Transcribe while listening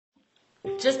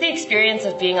Just the experience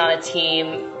of being on a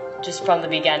team, just from the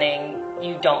beginning,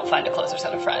 you don't find a closer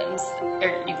set of friends.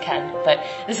 Or you can, but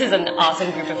this is an awesome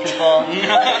group of people.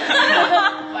 No,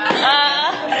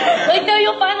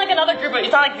 you'll find like another group, but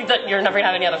it's not like you're never gonna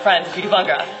have any other friends if you do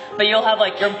Bhangra. But you'll have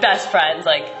like your best friends,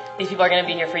 like these people are gonna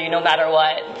be here for you no matter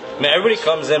what. Man, everybody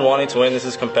comes in wanting to win. This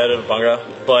is competitive Bhangra,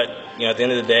 but at the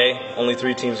end of the day, only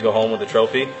 3 teams go home with a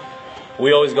trophy.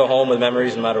 We always go home with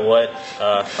memories no matter what.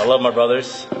 I love my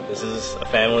brothers. This is a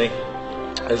family.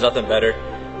 There's nothing better.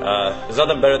 There's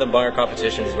nothing better than Bhangra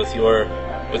competitions with your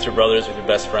brothers, with your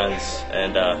best friends,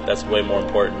 and that's way more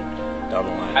important down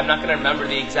the line. I'm not going to remember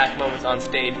the exact moments on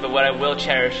stage, but what I will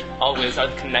cherish always are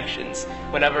the connections.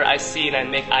 Whenever I see and I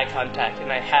make eye contact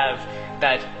and I have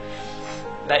that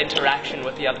interaction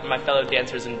with my fellow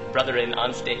dancers and brethren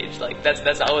on stage, like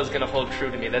that's always going to hold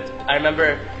true to me. I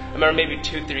remember maybe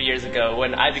 2-3 years ago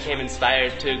when I became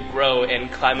inspired to grow and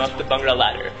climb up the Bhangra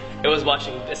ladder. It was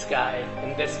watching this guy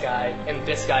and this guy and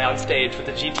this guy on stage with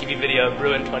the GTV video of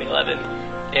Bruin 2011,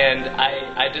 and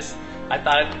I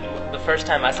thought the first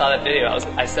time I saw that video,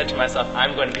 I said to myself,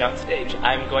 I'm going to be on stage.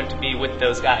 I'm going to be with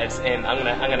those guys, and I'm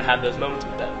gonna have those moments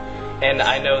with them. And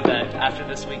I know that after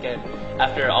this weekend,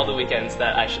 after all the weekends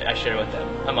that I share with them,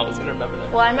 I'm always going to remember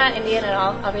them. Well, I'm not Indian at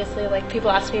all, obviously. Like, people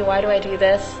ask me, why do I do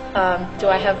this? Do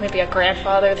I have maybe a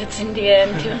grandfather that's Indian?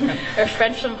 Or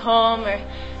friends from home? Or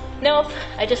nope,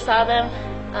 I just saw them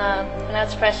when I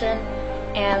was freshman,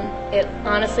 and it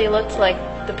honestly looked like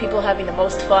the people having the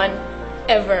most fun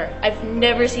ever. I've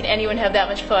never seen anyone have that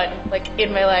much fun, like,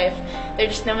 in my life. They're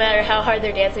just, no matter how hard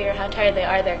they're dancing or how tired they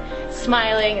are, they're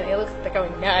smiling and they look like they're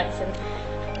going nuts.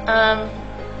 And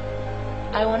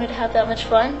I wanted to have that much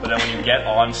fun. But then when you get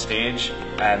on stage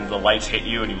and the lights hit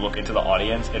you and you look into the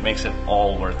audience, it makes it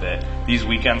all worth it. These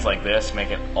weekends like this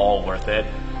make it all worth it.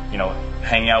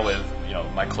 Hanging out with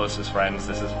my closest friends,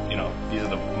 these are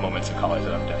the moments in college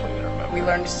that I'm definitely going to remember. We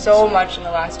learned so much in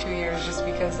the last 2 years just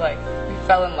because we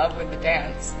fell in love with the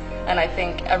dance. And I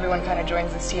think everyone kind of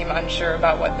joins this team unsure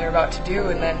about what they're about to do,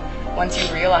 and then once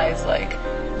you realize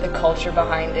the culture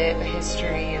behind it, the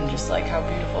history, and just how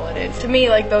beautiful it is. To me,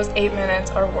 those 8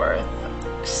 minutes are worth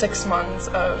 6 months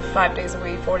of 5 days a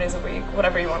week, 4 days a week,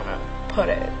 whatever you want to put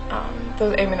it.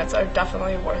 Those 8 minutes are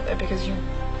definitely worth it because you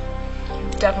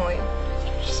definitely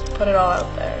just put it all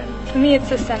out there. For me,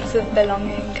 it's a sense of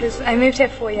belonging because I moved here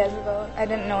 4 years ago. I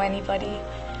didn't know anybody.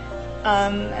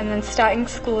 And then starting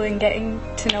school and getting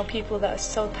to know people that are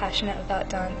so passionate about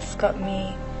dance got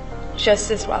me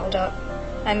just as riled up.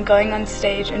 And going on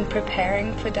stage and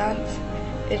preparing for dance,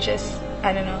 it just,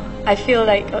 I don't know, I feel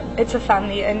like it's a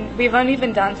family, and we've only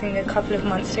been dancing a couple of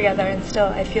months together and still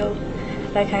I feel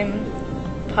like I'm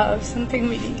part of something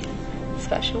really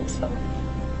special, so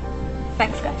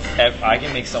thanks guys. If I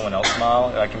can make someone else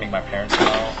smile, I can make my parents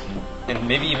smile, and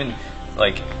maybe even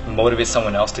motivate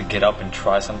someone else to get up and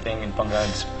try something in Bhangra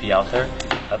and just be out there,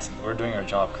 we're doing our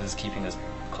job because it's keeping this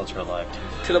culture alive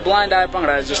too. To the blind eye,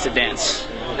 Bhangra is just a dance.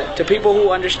 To people who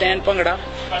understand Bhangra,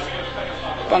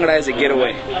 Bhangra is a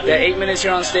getaway. That 8 minutes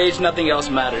you're on stage, nothing else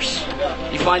matters.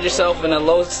 You find yourself in a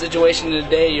low situation in the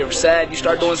day, you're sad, you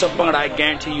start doing some Bhangra, I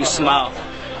guarantee you smile.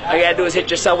 All you gotta do is hit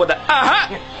yourself with a aha!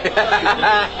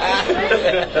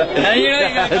 And you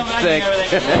gotta come back and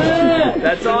everything.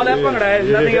 That's all that Bhangra is,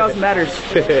 nothing else matters.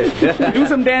 Do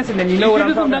some dancing and you know what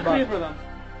I'm talking about.